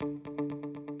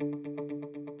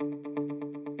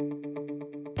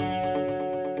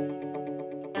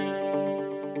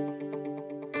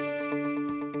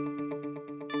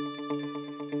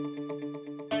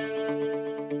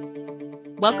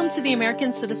Welcome to the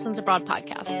American Citizens Abroad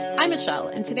podcast. I'm Michelle,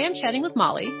 and today I'm chatting with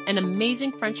Molly, an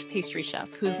amazing French pastry chef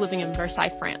who is living in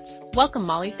Versailles, France. Welcome,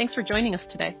 Molly. Thanks for joining us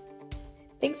today.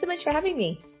 Thanks so much for having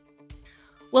me.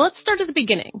 Well, let's start at the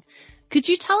beginning. Could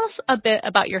you tell us a bit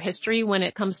about your history when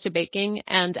it comes to baking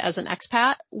and as an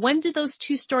expat? When did those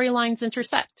two storylines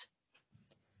intersect?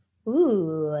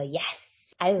 Ooh, yes.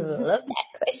 I love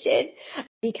that question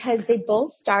because they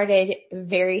both started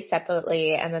very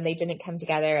separately and then they didn't come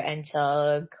together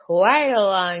until quite a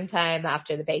long time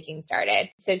after the baking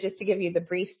started. So just to give you the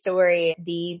brief story,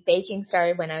 the baking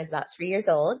started when I was about 3 years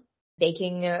old,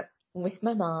 baking with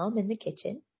my mom in the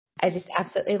kitchen. I just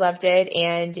absolutely loved it.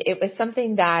 And it was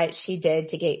something that she did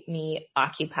to get me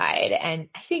occupied. And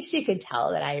I think she could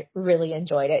tell that I really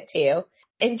enjoyed it too.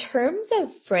 In terms of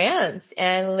France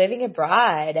and living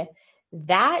abroad,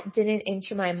 that didn't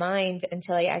enter my mind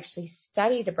until I actually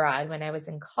studied abroad when I was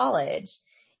in college.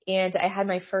 And I had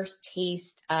my first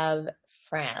taste of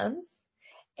France.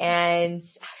 And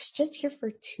I was just here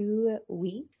for 2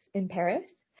 weeks in Paris.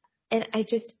 And I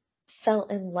just fell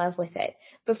in love with it.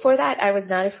 Before that, I was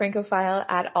not a Francophile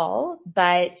at all,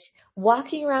 but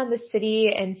walking around the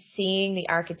city and seeing the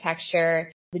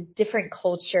architecture, the different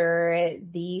culture,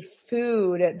 the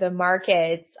food, the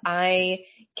markets, I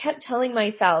kept telling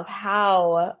myself,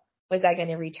 how was I going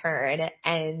to return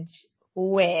and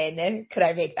when could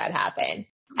I make that happen?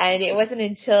 And it wasn't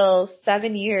until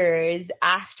 7 years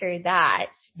after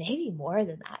that, maybe more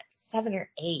than that, 7 or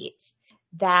 8,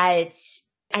 that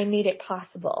I made it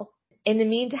possible. In the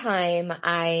meantime,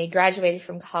 I graduated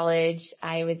from college.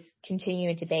 I was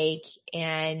continuing to bake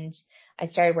and I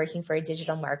started working for a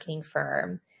digital marketing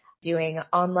firm, doing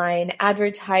online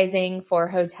advertising for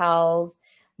hotels,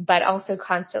 but also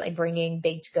constantly bringing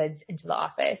baked goods into the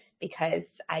office because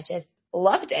I just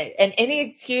loved it. And any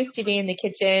excuse to be in the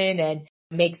kitchen and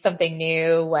make something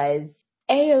new was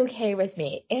A-okay with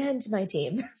me and my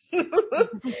team.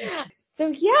 So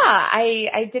yeah,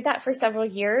 I did that for several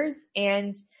years,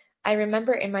 and I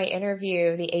remember in my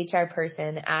interview, the HR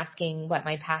person asking what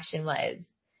my passion was,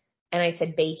 and I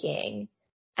said baking.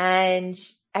 And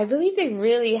I believe they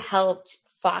really helped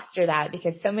foster that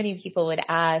because so many people would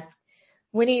ask,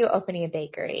 when are you opening a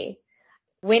bakery?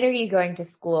 When are you going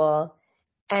to school?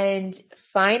 And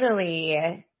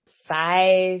finally,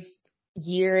 5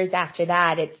 years after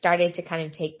that, it started to kind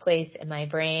of take place in my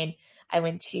brain. I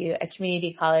went to a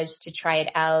community college to try it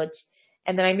out.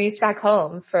 And then I moved back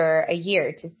home for a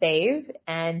year to save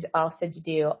and also to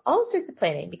do all sorts of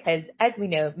planning because, as we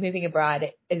know, moving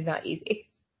abroad is not easy.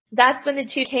 That's when the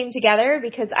two came together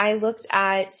because I looked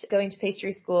at going to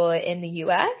pastry school in the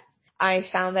U.S. I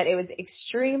found that it was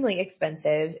extremely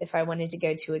expensive if I wanted to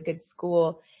go to a good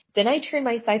school. Then I turned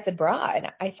my sights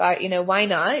abroad. I thought, why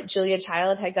not? Julia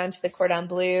Child had gone to the Cordon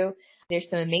Bleu. There's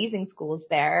some amazing schools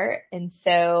there. And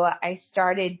so I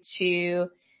started to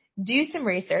do some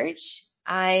research.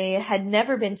 I had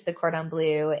never been to the Cordon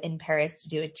Bleu in Paris to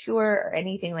do a tour or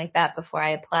anything like that before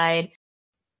I applied.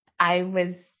 I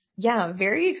was,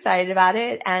 very excited about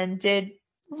it and did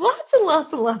lots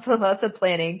of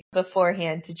planning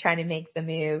beforehand to try to make the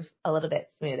move a little bit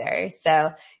smoother.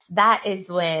 So that is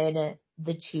when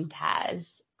the two paths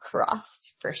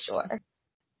crossed for sure.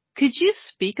 Could you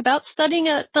speak about studying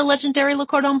at the legendary Le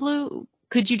Cordon Bleu?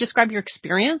 Could you describe your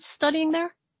experience studying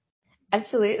there?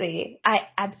 Absolutely. I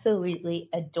absolutely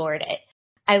adored it.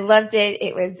 I loved it.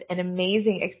 It was an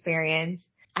amazing experience.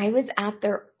 I was at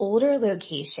their older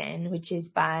location, which is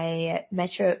by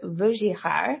Metro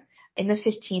Vaugirard in the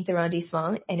 15th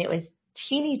arrondissement, and it was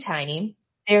teeny tiny.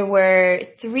 There were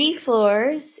 3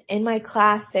 floors. In my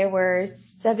class, there were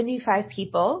 75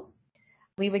 people.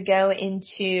 We would go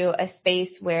into a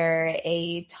space where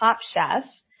a top chef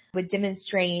would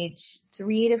demonstrate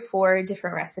 3 to 4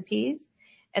 different recipes.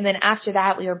 And then after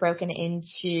that, we were broken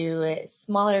into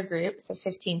smaller groups of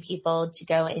 15 people to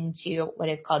go into what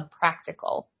is called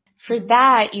practical. For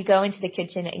that, you go into the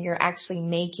kitchen and you're actually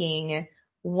making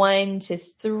 1 to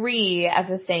 3 of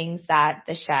the things that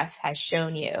the chef has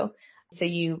shown you. So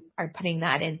you are putting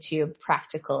that into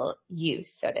practical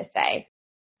use, so to say.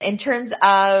 In terms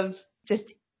of just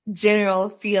general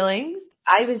feelings,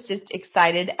 I was just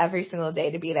excited every single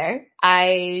day to be there.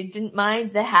 I didn't mind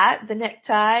the hat, the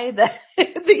necktie, the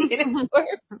uniform.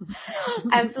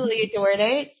 Absolutely adored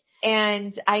it.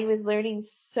 And I was learning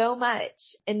so much.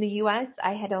 In the U.S.,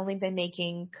 I had only been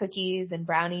making cookies and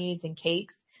brownies and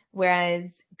cakes, whereas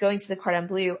going to the Cordon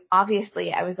Bleu,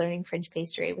 obviously I was learning French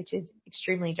pastry, which is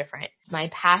extremely different. My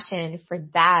passion for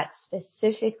that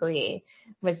specifically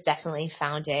was definitely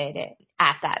founded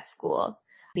at that school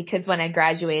because when I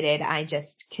graduated, I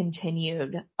just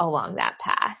continued along that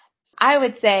path. I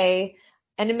would say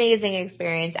an amazing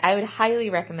experience. I would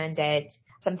highly recommend it.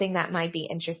 Something that might be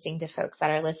interesting to folks that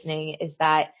are listening is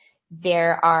that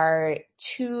there are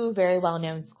two very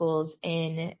well-known schools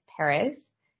in Paris.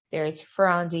 There's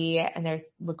Ferrandi and there's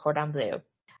Le Cordon Bleu.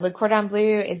 Le Cordon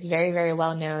Bleu is very, very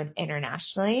well known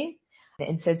internationally.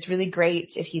 And so it's really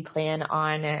great if you plan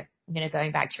on,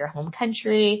 going back to your home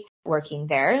country, working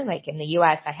there. Like in the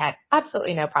US, I had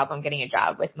absolutely no problem getting a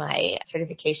job with my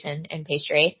certification in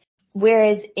pastry.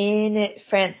 Whereas in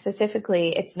France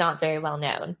specifically, it's not very well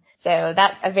known. So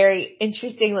that's a very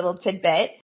interesting little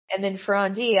tidbit. And then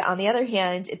Ferrandi, on the other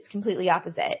hand, it's completely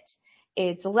opposite.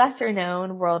 It's lesser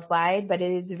known worldwide, but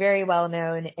it is very well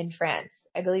known in France.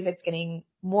 I believe it's getting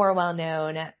more well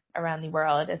known around the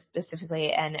world,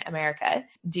 specifically in America,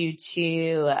 due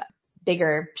to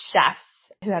bigger chefs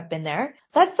who have been there.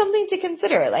 That's something to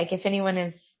consider. Like if anyone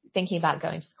is thinking about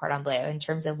going to the Cordon Bleu in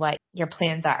terms of what your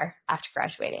plans are after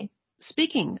graduating.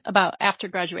 Speaking about after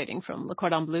graduating from Le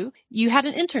Cordon Bleu, you had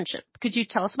an internship. Could you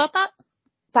tell us about that?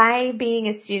 By being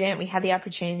a student, we had the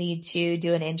opportunity to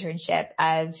do an internship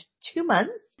of 2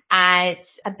 months at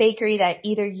a bakery that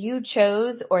either you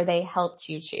chose or they helped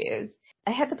you choose.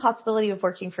 I had the possibility of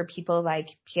working for people like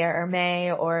Pierre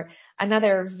Hermé or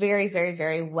another very, very,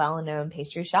 very well-known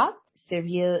pastry shop,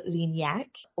 Sylvie Lignac,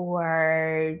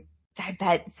 or I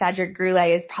bet Cedric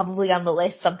Groulet is probably on the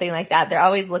list, something like that. They're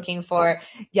always looking for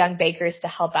young bakers to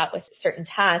help out with certain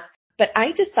tasks. But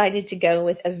I decided to go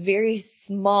with a very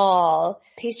small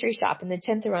pastry shop in the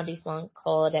 10th arrondissement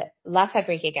called La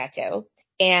Fabrique et Gâteau.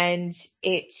 And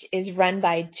it is run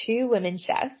by 2 women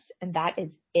chefs, and that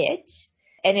is it.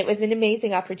 And it was an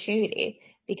amazing opportunity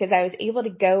because I was able to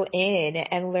go in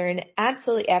and learn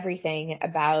absolutely everything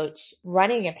about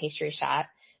running a pastry shop,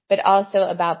 but also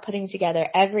about putting together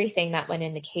everything that went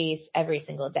in the case every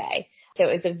single day. So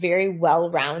it was a very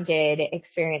well-rounded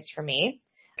experience for me.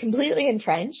 Completely in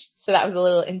French, so that was a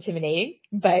little intimidating,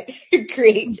 but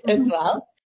great as well.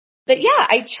 But yeah,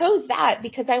 I chose that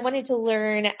because I wanted to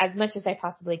learn as much as I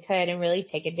possibly could and really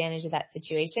take advantage of that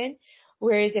situation.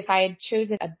 Whereas if I had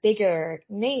chosen a bigger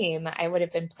name, I would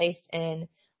have been placed in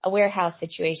a warehouse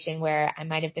situation where I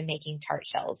might have been making tart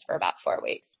shells for about 4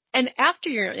 weeks. And after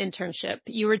your internship,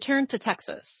 you returned to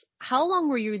Texas. How long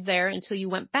were you there until you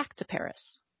went back to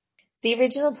Paris? The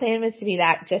original plan was to be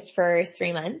back just for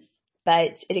 3 months,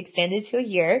 but it extended to a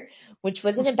year, which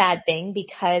wasn't a bad thing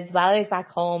because while I was back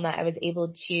home, I was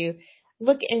able to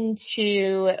look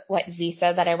into what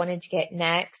visa that I wanted to get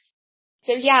next.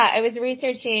 So yeah, I was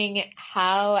researching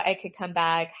how I could come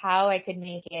back, how I could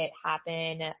make it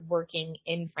happen working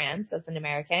in France as an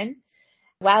American.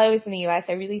 While I was in the US,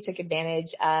 I really took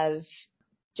advantage of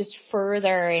just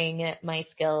furthering my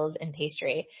skills in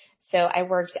pastry. So I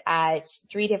worked at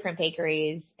 3 different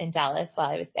bakeries in Dallas while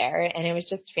I was there, and it was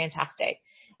just fantastic.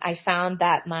 I found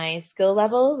that my skill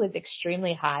level was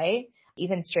extremely high,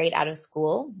 even straight out of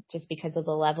school, just because of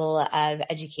the level of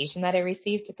education that I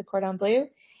received at the Cordon Bleu.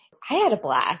 I had a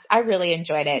blast. I really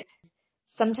enjoyed it.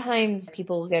 Sometimes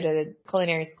people will go to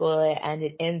culinary school and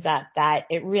it ends up that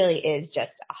it really is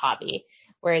just a hobby,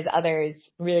 whereas others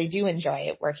really do enjoy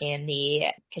it working in the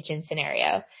kitchen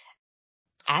scenario.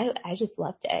 I just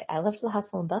loved it. I loved the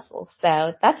hustle and bustle.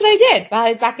 So that's what I did while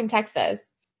I was back in Texas.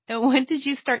 And when did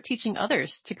you start teaching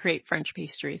others to create French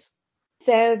pastries?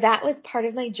 So that was part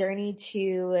of my journey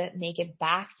to make it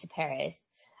back to Paris.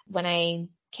 When I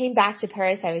came back to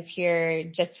Paris, I was here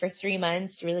just for 3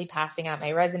 months, really passing out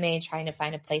my resume, trying to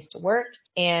find a place to work.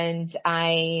 And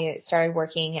I started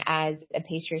working as a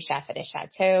pastry chef at a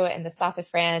chateau in the south of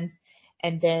France,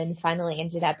 and then finally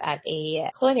ended up at a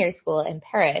culinary school in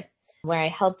Paris where I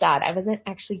helped out. I wasn't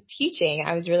actually teaching.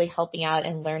 I was really helping out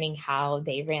and learning how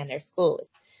they ran their schools,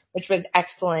 which was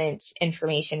excellent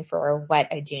information for what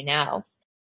I do now.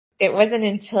 It wasn't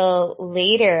until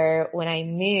later when I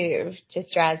moved to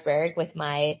Strasbourg with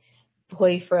my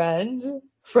boyfriend,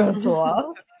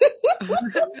 Francois,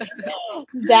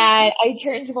 that I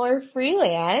turned more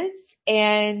freelance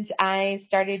and I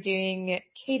started doing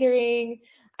catering.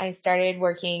 I started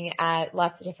working at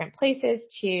lots of different places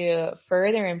to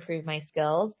further improve my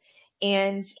skills.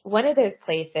 And one of those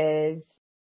places,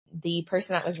 the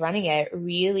person that was running it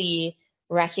really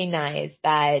recognized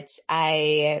that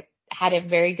I had a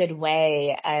very good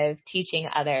way of teaching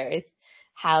others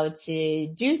how to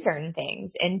do certain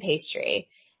things in pastry.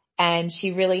 And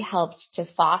she really helped to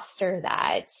foster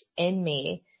that in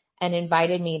me and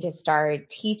invited me to start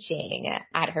teaching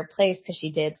at her place because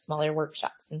she did smaller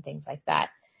workshops and things like that.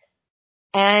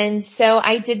 And so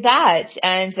I did that,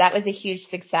 and that was a huge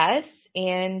success.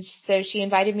 And so she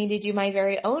invited me to do my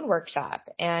very own workshop,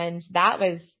 and that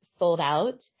was sold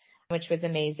out, which was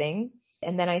amazing.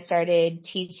 And then I started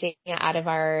teaching out of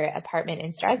our apartment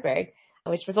in Strasbourg,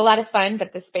 which was a lot of fun,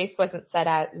 but the space wasn't set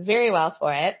up very well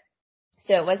for it.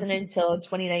 So it wasn't until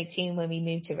 2019 when we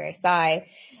moved to Versailles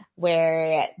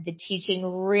where the teaching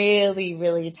really,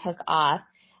 really took off.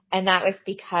 And that was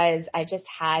because I just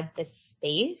had the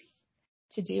space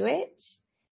to do it.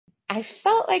 I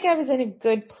felt like I was in a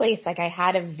good place. Like I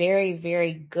had a very,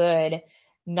 very good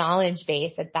knowledge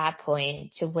base at that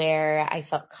point to where I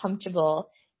felt comfortable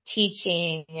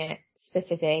teaching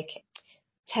specific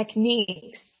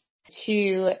techniques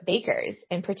to bakers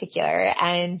in particular.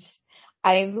 And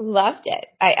I loved it.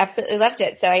 I absolutely loved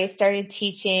it. So I started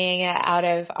teaching out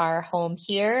of our home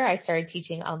here. I started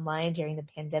teaching online during the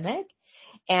pandemic.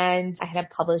 And I had a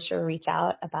publisher reach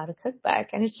out about a cookbook.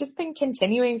 And it's just been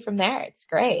continuing from there. It's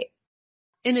great.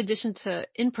 In addition to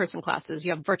in-person classes,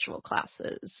 you have virtual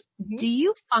classes. Mm-hmm. Do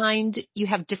you find you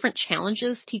have different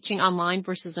challenges teaching online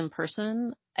versus in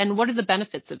person? And what are the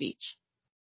benefits of each?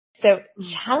 So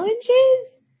challenges,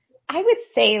 I would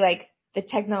say like the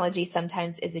technology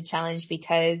sometimes is a challenge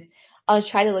because I'll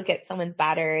try to look at someone's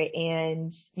batter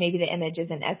and maybe the image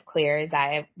isn't as clear as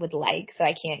I would like. So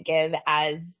I can't give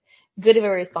as good of a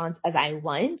response as I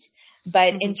want.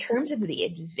 But in terms of the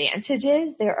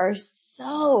advantages, there are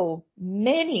so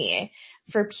many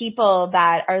for people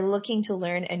that are looking to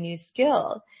learn a new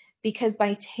skill. Because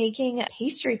by taking a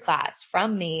pastry class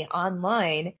from me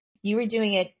online, you are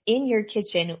doing it in your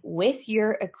kitchen with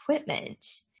your equipment.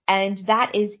 And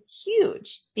that is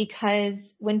huge because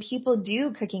when people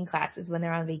do cooking classes when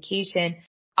they're on vacation,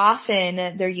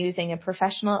 often they're using a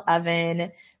professional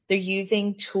oven. They're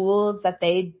using tools that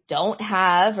they don't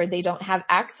have or they don't have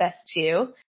access to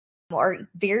or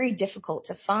very difficult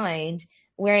to find.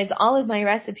 Whereas all of my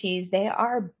recipes, they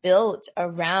are built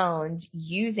around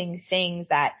using things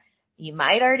that you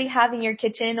might already have in your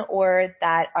kitchen or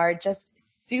that are just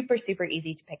super, super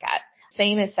easy to pick up.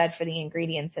 Same is said for the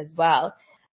ingredients as well.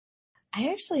 I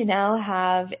actually now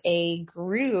have a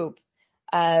group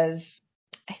of,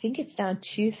 I think it's now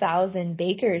 2,000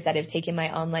 bakers that have taken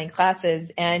my online classes.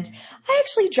 And I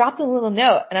actually dropped a little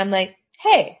note and I'm like,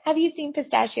 hey, have you seen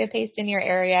pistachio paste in your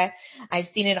area? I've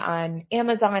seen it on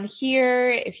Amazon here.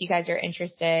 If you guys are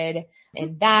interested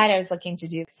in that, I was looking to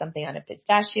do something on a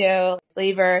pistachio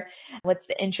flavor. What's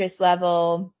the interest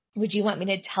level? Would you want me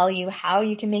to tell you how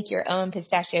you can make your own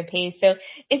pistachio paste? So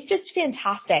it's just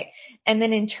fantastic. And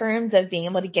then in terms of being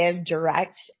able to give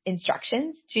direct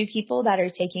instructions to people that are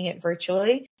taking it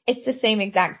virtually, it's the same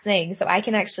exact thing. So I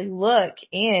can actually look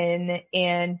in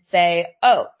and say,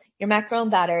 oh, your macaron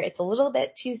batter, it's a little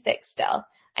bit too thick still.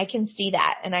 I can see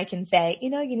that. And I can say, you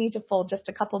need to fold just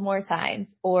a couple more times.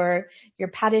 Or your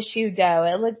pâte à choux dough,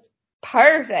 it looks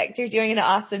perfect. You're doing an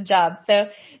awesome job. So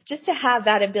just to have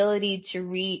that ability to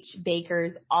reach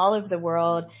bakers all over the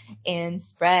world and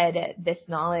spread this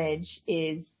knowledge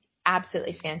is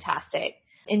absolutely fantastic.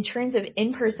 In terms of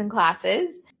in-person classes,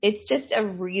 it's just a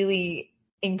really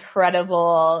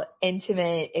incredible,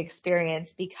 intimate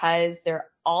experience because they're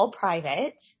all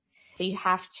private. So you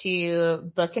have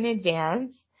to book in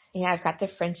advance. Yeah, I've got the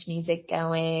French music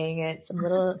going, some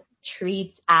little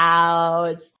treats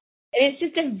out. It's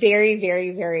just a very,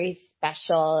 very, very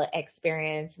special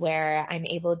experience where I'm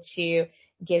able to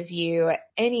give you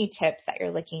any tips that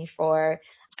you're looking for.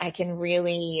 I can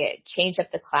really change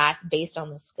up the class based on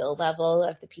the skill level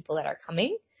of the people that are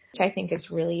coming, which I think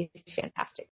is really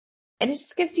fantastic. And it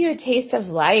just gives you a taste of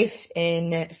life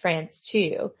in France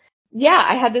too. Yeah,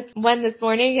 I had this one this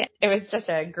morning. It was just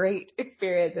a great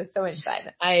experience. It was so much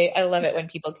fun. I love it when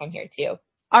people come here too.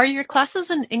 Are your classes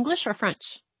in English or French?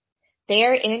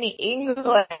 They're in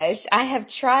English. I have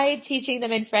tried teaching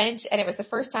them in French, and it was the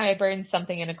first time I burned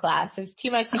something in a class. It was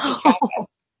too much to keep track of.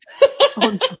 Oh,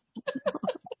 no.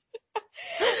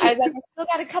 I was like, I still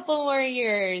got a couple more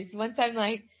years. Once I'm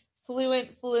like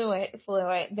fluent,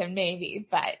 then maybe,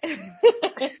 but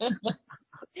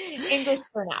English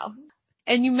for now.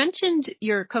 And you mentioned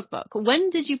your cookbook. When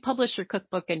did you publish your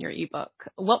cookbook and your ebook?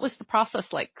 What was the process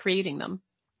like creating them?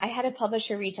 I had a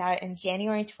publisher reach out in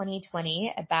January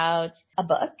 2020 about a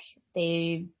book.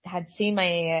 They had seen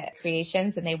my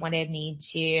creations and they wanted me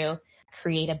to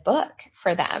create a book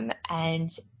for them.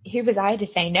 And who was I to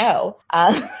say no?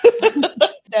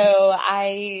 So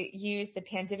I used the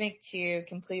pandemic to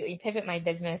completely pivot my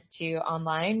business to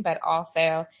online, but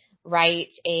also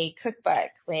write a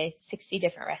cookbook with 60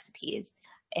 different recipes.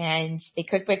 And the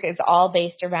cookbook is all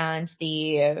based around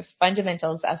the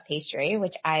fundamentals of pastry,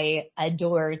 which I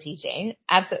adore teaching.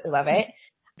 Absolutely love it.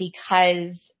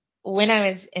 Because when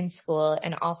I was in school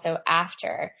and also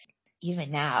after,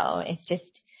 even now, it's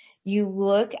just, you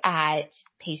look at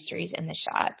pastries in the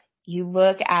shop you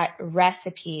look at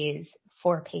recipes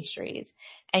for pastries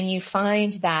and you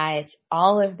find that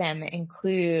all of them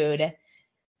include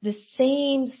the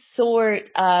same sort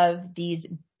of these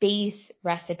base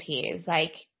recipes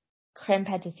like creme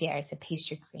pâtissière, so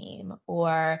pastry cream,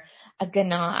 or a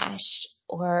ganache,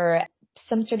 or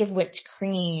some sort of whipped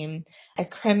cream, a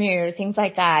cremeux, things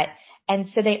like that. And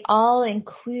so they all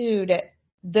include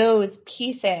those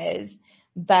pieces,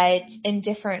 but in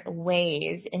different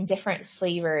ways, in different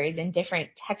flavors, in different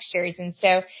textures. And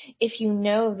so if you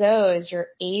know those, you're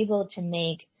able to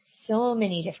make so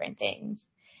many different things.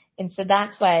 And so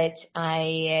that's what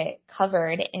I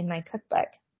covered in my cookbook.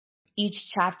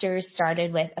 Each chapter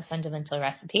started with a fundamental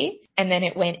recipe, and then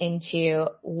it went into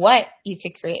what you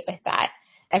could create with that.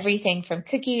 Everything from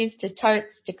cookies to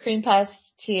tarts to cream puffs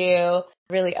to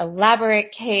really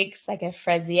elaborate cakes like a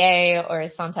fraisier or a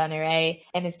Saint-Honoré.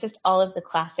 And it's just all of the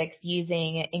classics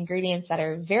using ingredients that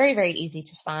are very, very easy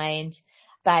to find,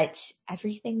 but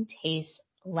everything tastes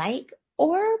like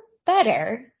or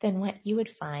better than what you would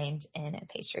find in a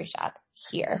pastry shop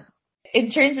here.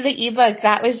 In terms of the ebook,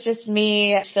 that was just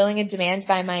me filling a demand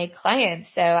by my clients.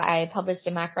 So I published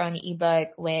a macaron ebook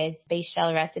with base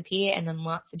shell recipe and then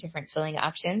lots of different filling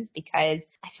options because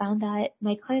I found that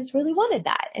my clients really wanted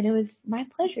that. And it was my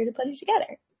pleasure to put it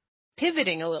together.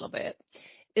 Pivoting a little bit,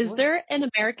 is there an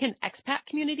American expat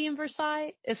community in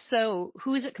Versailles? If so,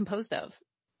 who is it composed of?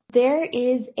 There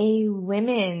is a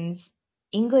women's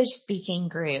English-speaking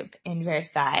group in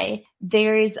Versailles.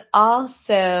 There is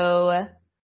also,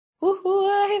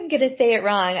 I'm going to say it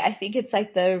wrong. I think it's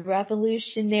like the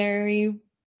Revolutionary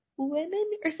Women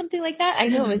or something like that. I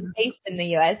know it was based in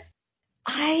the US.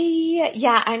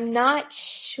 I'm not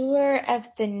sure of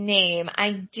the name.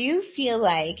 I do feel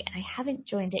like, and I haven't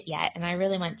joined it yet, and I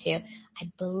really want to,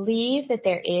 I believe that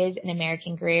there is an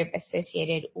American group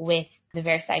associated with the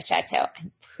Versailles Chateau.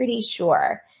 I'm pretty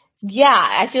sure. Yeah,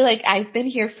 I feel like I've been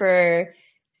here for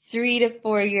 3 to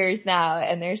 4 years now,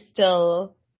 and there's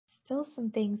still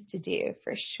some things to do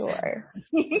for sure.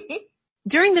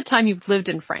 During the time you've lived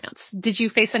in France, did you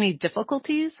face any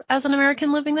difficulties as an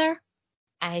American living there?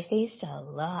 I faced a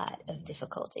lot of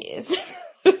difficulties.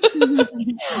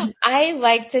 I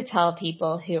like to tell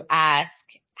people who ask,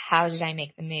 how did I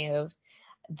make the move,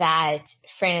 that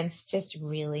France just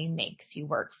really makes you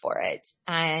work for it.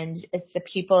 And it's the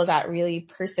people that really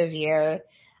persevere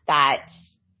that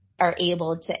are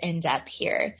able to end up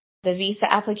here. The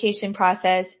visa application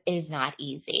process is not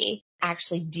easy.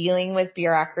 Actually dealing with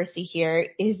bureaucracy here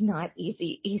is not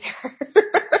easy either.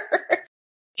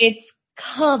 It's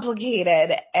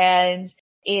complicated and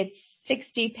it's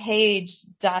 60-page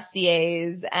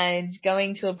dossiers and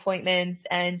going to appointments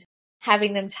and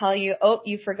having them tell you, oh,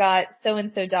 you forgot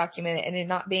so-and-so document and it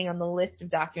not being on the list of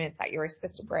documents that you were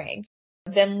supposed to bring.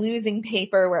 Them losing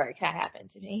paperwork. That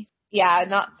happened to me. Yeah,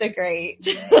 not so great.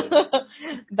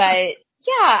 But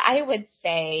yeah, I would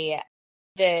say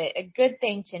a good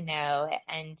thing to know,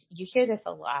 and you hear this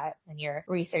a lot when you're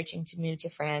researching to move to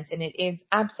France, and it is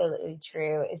absolutely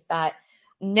true, is that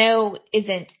no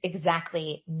isn't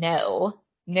exactly no.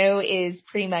 No is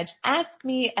pretty much ask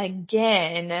me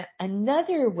again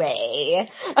another way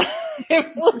and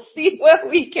we'll see what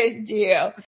we can do.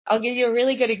 I'll give you a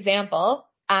really good example.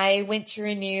 I went to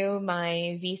renew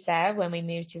my visa when we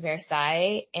moved to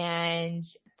Versailles and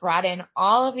brought in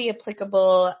all of the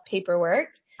applicable paperwork.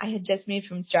 I had just moved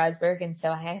from Strasbourg, and so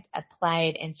I had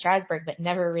applied in Strasbourg but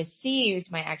never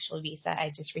received my actual visa.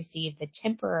 I just received the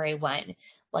temporary one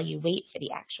while you wait for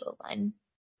the actual one.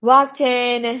 Walked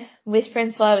in with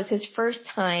Francois. It was his first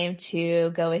time to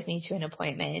go with me to an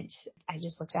appointment. I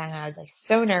just looked at him and I was like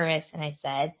so nervous, and I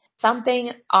said,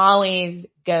 something always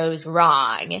goes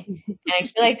wrong. And I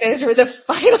feel like those were the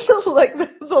final, like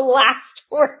the last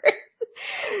words.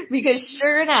 Because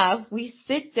sure enough, we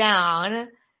sit down.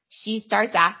 She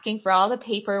starts asking for all the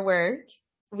paperwork.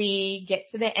 We get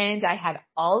to the end. I had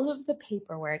all of the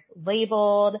paperwork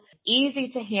labeled, easy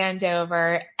to hand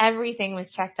over. Everything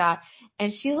was checked off.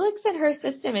 And she looks at her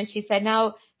system and she said,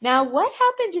 now what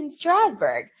happened in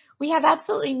Strasbourg? We have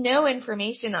absolutely no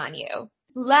information on you.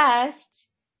 Left,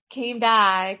 came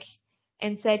back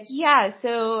and said, yeah,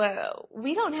 so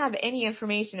we don't have any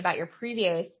information about your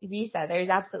previous visa. There's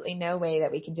absolutely no way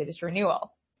that we can do this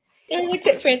renewal. And I looked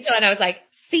at Francois and I was like,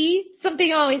 see,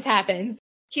 something always happens.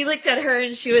 He looked at her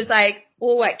and she was like,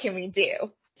 well, what can we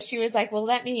do? She was like, well,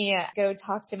 let me go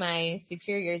talk to my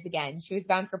superiors again. She was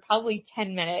gone for probably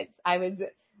 10 minutes. I was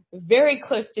very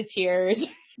close to tears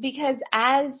because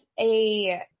as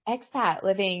a expat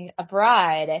living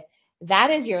abroad,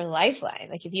 that is your lifeline.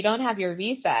 Like if you don't have your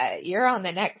visa, you're on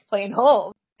the next plane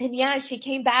home. And yeah, she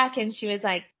came back and she was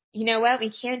like, you know what?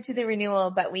 We can't do the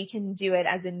renewal, but we can do it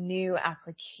as a new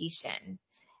application.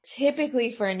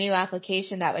 Typically for a new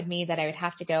application, that would mean that I would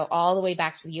have to go all the way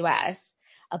back to the US,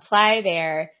 apply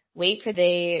there, wait for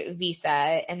the visa,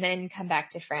 and then come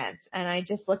back to France. And I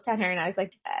just looked at her and I was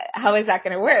like, how is that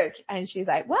going to work? And she's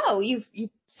like, well, you've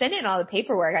sent in all the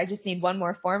paperwork. I just need one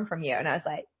more form from you. And I was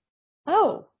like,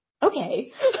 oh,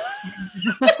 okay.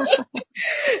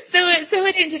 So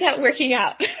it ended up working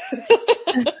out.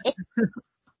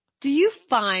 Do you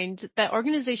find that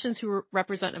organizations who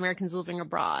represent Americans living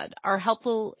abroad are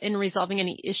helpful in resolving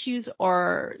any issues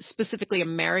or specifically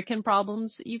American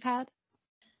problems that you've had?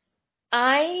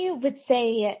 I would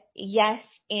say yes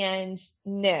and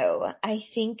no. I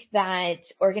think that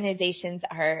organizations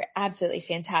are absolutely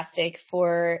fantastic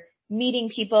for meeting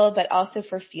people, but also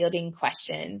for fielding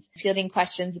questions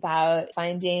about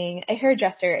finding a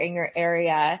hairdresser in your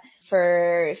area,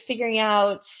 for figuring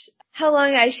out how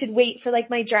long I should wait for like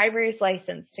my driver's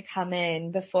license to come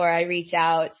in before I reach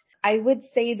out. I would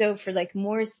say though, for like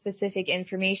more specific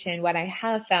information, what I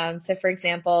have found, so for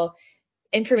example,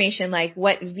 information like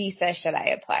what visa should I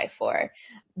apply for?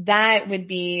 That would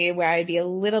be where I'd be a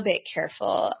little bit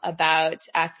careful about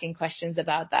asking questions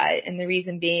about that. And the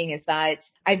reason being is that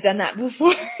I've done that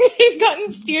before. I've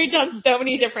gotten steered down so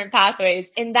many different pathways.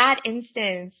 In that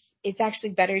instance, it's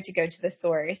actually better to go to the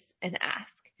source and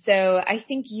ask. So I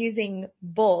think using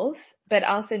both, but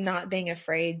also not being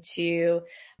afraid to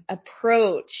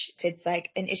approach if it's like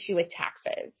an issue with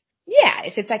taxes. Yeah,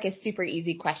 if it's like a super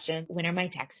easy question, when are my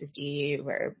taxes due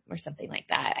or something like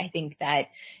that, I think that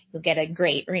you'll get a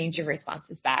great range of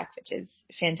responses back, which is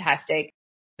fantastic.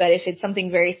 But if it's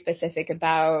something very specific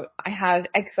about, I have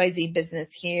XYZ business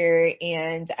here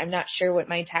and I'm not sure what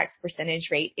my tax percentage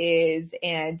rate is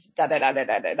and da da da da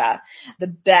da da da, the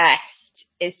best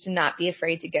is to not be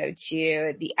afraid to go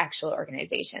to the actual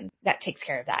organization that takes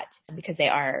care of that, because they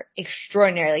are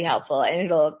extraordinarily helpful and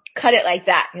it'll cut it like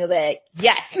that. And you'll be like,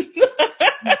 yes.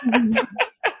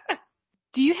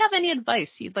 Do you have any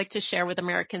advice you'd like to share with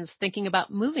Americans thinking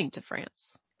about moving to France?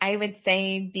 I would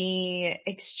say be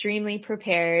extremely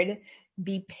prepared,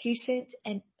 be patient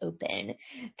and open.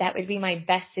 That would be my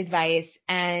best advice.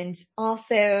 And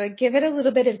also give it a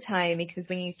little bit of time, because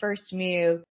when you first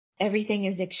move, everything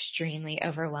is extremely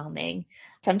overwhelming,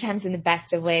 sometimes in the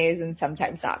best of ways and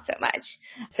sometimes not so much.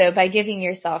 So by giving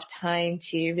yourself time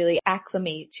to really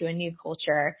acclimate to a new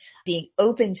culture, being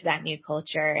open to that new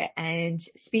culture and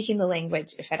speaking the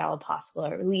language if at all possible,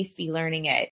 or at least be learning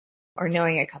it or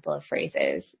knowing a couple of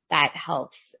phrases, that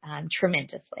helps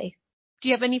tremendously. Do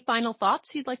you have any final thoughts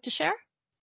you'd like to share?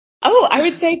 Oh, I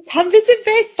would say come visit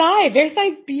Versailles.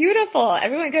 Versailles is beautiful.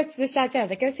 Everyone goes to the chateau,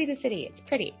 but go see the city. It's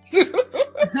pretty.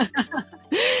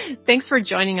 Thanks for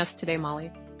joining us today,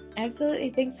 Molly.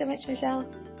 Absolutely. Thanks so much, Michelle.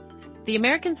 The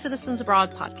American Citizens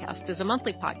Abroad podcast is a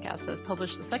monthly podcast that is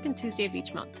published the second Tuesday of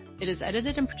each month. It is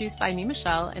edited and produced by me,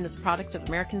 Michelle, and is a product of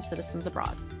American Citizens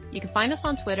Abroad. You can find us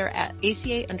on Twitter at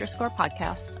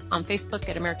ACA_podcast, on Facebook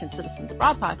at American Citizens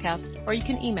Abroad Podcast, or you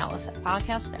can email us at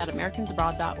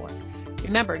podcast@americansabroad.org.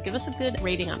 Remember, give us a good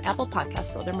rating on Apple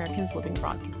Podcasts so other Americans living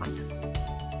abroad can find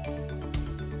us.